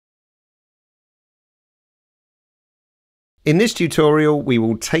In this tutorial, we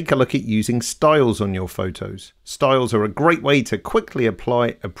will take a look at using styles on your photos. Styles are a great way to quickly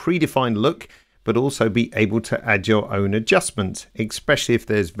apply a predefined look, but also be able to add your own adjustments, especially if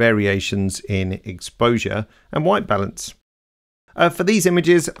there's variations in exposure and white balance. For these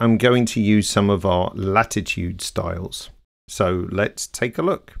images, I'm going to use some of our latitude styles. So let's take a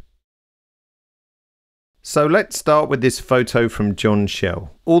look. So let's start with this photo from John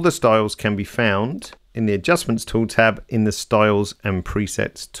Shell. All the styles can be found in the Adjustments tool tab in the Styles and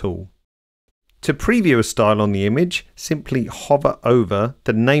Presets tool. To preview a style on the image, simply hover over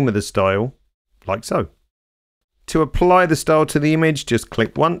the name of the style, like so. To apply the style to the image, just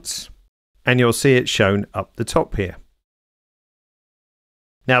click once, and you'll see it shown up the top here.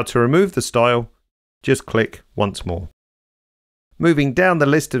 Now to remove the style, just click once more. Moving down the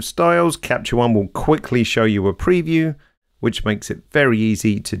list of styles, Capture One will quickly show you a preview, which makes it very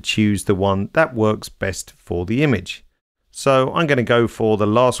easy to choose the one that works best for the image. So I'm going to go for the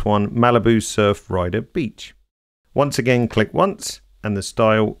last one, Malibu Surf Rider Beach. Once again, click once and the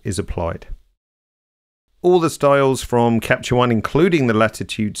style is applied. All the styles from Capture One, including the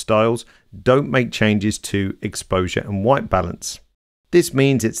latitude styles, don't make changes to exposure and white balance. This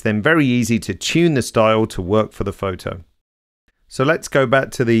means it's then very easy to tune the style to work for the photo. So let's go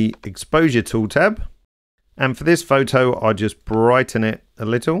back to the Exposure tool tab. And for this photo, I'll just brighten it a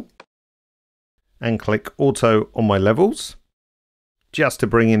little and click Auto on my levels, just to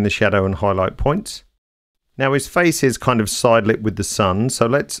bring in the shadow and highlight points. Now his face is kind of side lit with the sun, so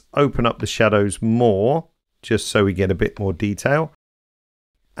let's open up the shadows more, just so we get a bit more detail.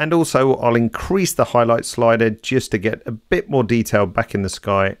 And also I'll increase the highlight slider just to get a bit more detail back in the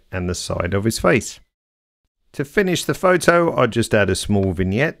sky and the side of his face. To finish the photo, I'll just add a small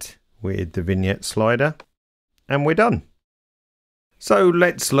vignette with the vignette slider. And we're done. So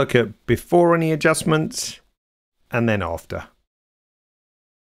let's look at before any adjustments and then after.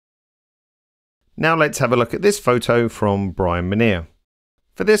 Now let's have a look at this photo from Brian Minear.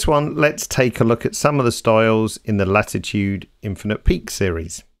 For this one, let's take a look at some of the styles in the Latitude Infinite Peak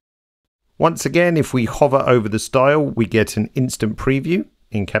series. Once again, if we hover over the style, we get an instant preview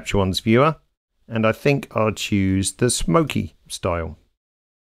in Capture One's viewer, and I think I'll choose the smoky style.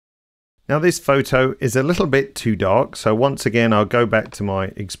 Now this photo is a little bit too dark, so once again I'll go back to my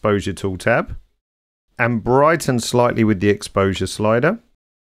Exposure tool tab and brighten slightly with the exposure slider,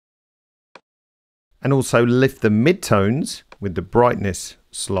 and also lift the midtones with the brightness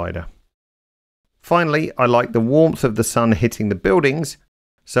slider. Finally, I like the warmth of the sun hitting the buildings,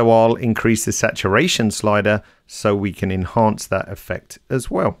 so I'll increase the saturation slider so we can enhance that effect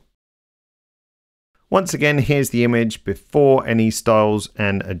as well. Once again, here's the image before any styles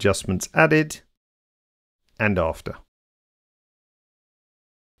and adjustments added, and after.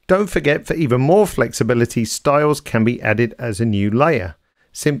 Don't forget, for even more flexibility, styles can be added as a new layer.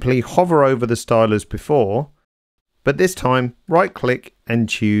 Simply hover over the style as before, but this time right click and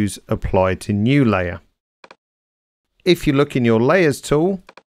choose Apply to New Layer. If you look in your Layers tool,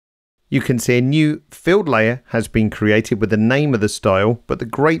 you can see a new filled layer has been created with the name of the style, but the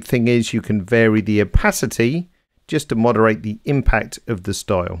great thing is you can vary the opacity just to moderate the impact of the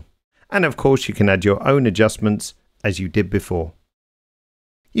style. And of course you can add your own adjustments as you did before.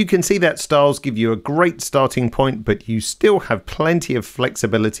 You can see that styles give you a great starting point, but you still have plenty of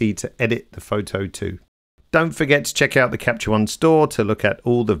flexibility to edit the photo too. Don't forget to check out the Capture One store to look at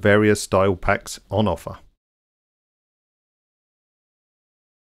all the various style packs on offer.